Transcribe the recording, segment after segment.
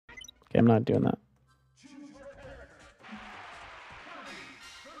Okay, I'm not doing that.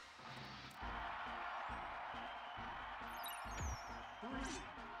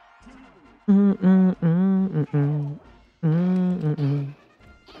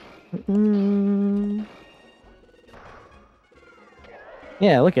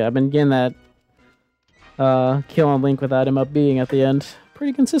 Yeah, look at I've been getting that kill on Link without him up being at the end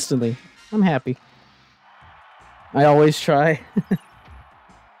pretty consistently. I'm happy. I always try.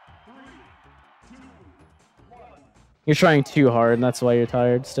 You're trying too hard, and that's why you're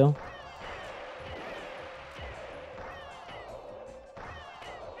tired still.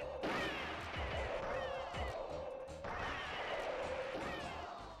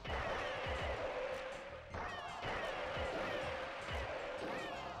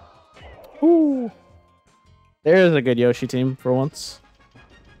 Ooh. There's a good Yoshi team for once.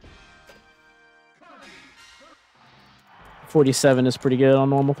 47 is pretty good on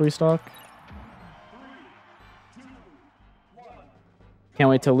normal 3-stock. Can't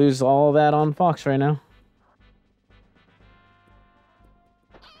wait to lose all that on Fox right now.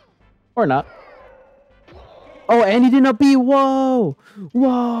 Or not. Oh, and he did not beat. Whoa!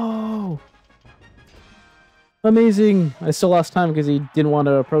 Whoa! Amazing. I still lost time because he didn't want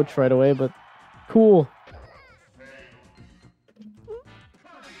to approach right away, but cool.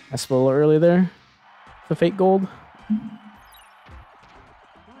 I split a little early there. The fake gold.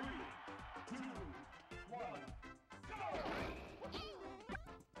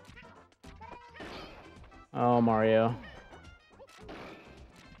 Oh, Mario.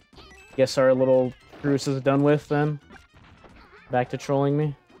 Guess our little truce is done with then. Back to trolling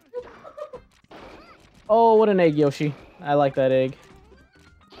me. Oh, what an egg, Yoshi. I like that egg.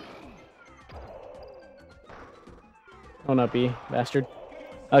 Oh, not be, bastard.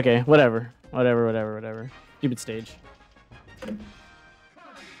 Okay, whatever. Whatever. Stupid stage.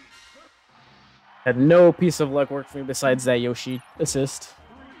 Had no piece of luck work for me besides that Yoshi assist.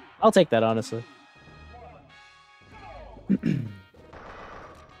 I'll take that, honestly.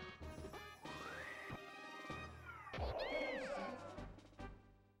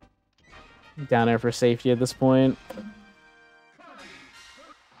 Down there for safety at this point.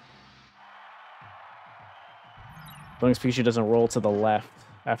 As long as Pikachu doesn't roll to the left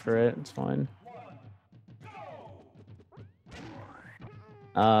after it, it's fine.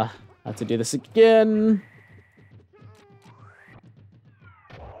 I have to do this again.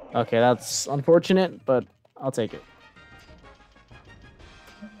 Okay, that's unfortunate, but I'll take it.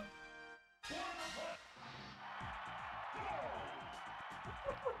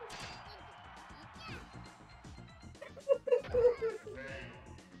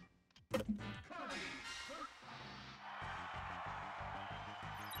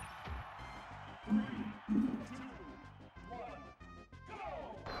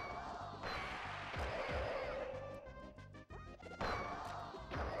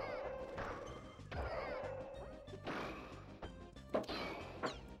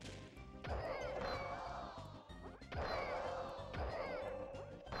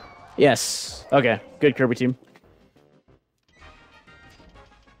 Yes. Okay. Good Kirby team.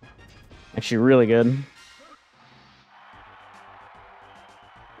 Actually, really good.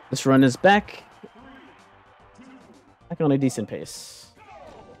 This run is back. Back on a decent pace.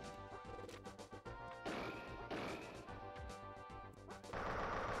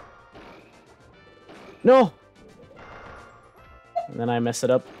 No! And then I mess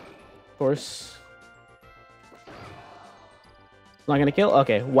it up, of course. Not gonna kill?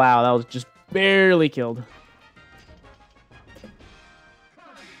 Okay, wow, that was just barely killed.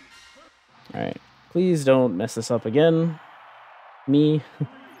 Alright, please don't mess this up again. Me.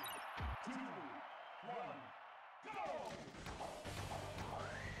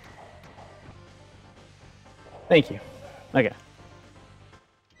 Thank you. Okay.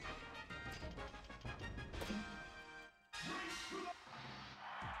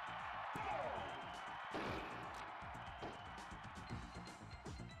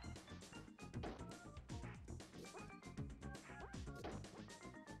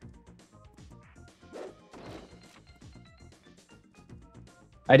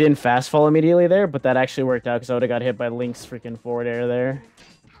 I didn't fast fall immediately there, but that actually worked out because I would have got hit by Link's freaking forward air there.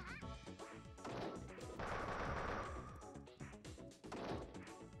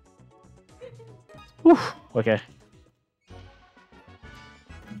 Whew, okay.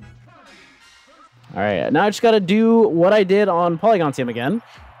 Alright, now I just gotta do what I did on Polygon Team again.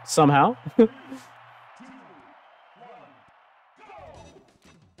 Somehow.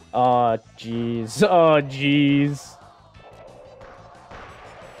 Oh, jeez. Oh, jeez.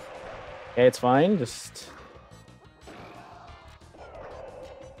 Okay, it's fine. Just...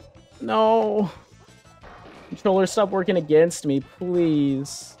 No. Controller, stop working against me,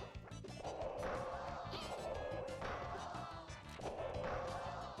 please.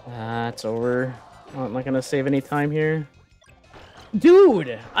 It's over. Oh, I'm not gonna save any time here.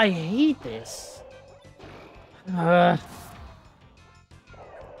 Dude, I hate this.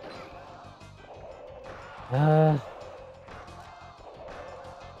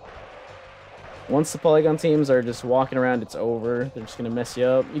 Once the polygon teams are just walking around, it's over. They're just gonna mess you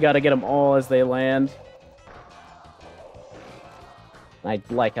up. You gotta get them all as they land. I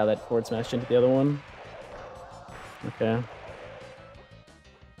like how that forward smashed into the other one. Okay.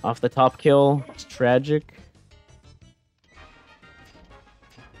 Off the top kill. It's tragic.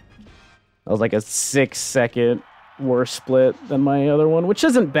 That was like a 6-second worse split than my other one, which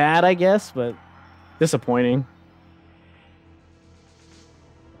isn't bad, I guess, but disappointing.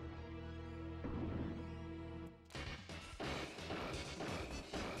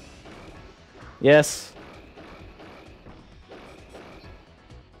 Yes.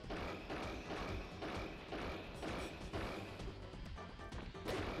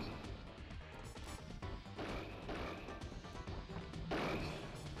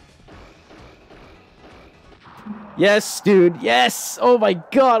 Yes, dude. Yes. Oh my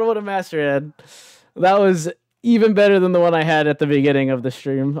god, what a master head. That was even better than the one I had at the beginning of the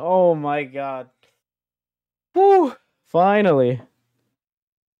stream. Oh my god. Whew. Finally.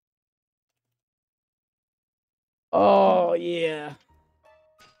 Oh, yeah.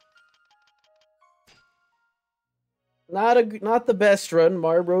 Not the best run.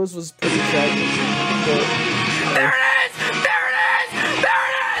 Marbros was pretty tragic. There it is! There it is! There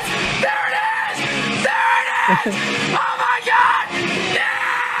it is! There it is! There it is! Oh my god! Yeah!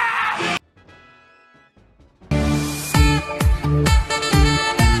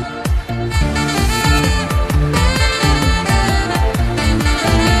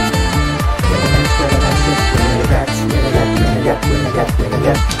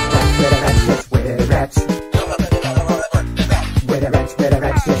 Where the rats,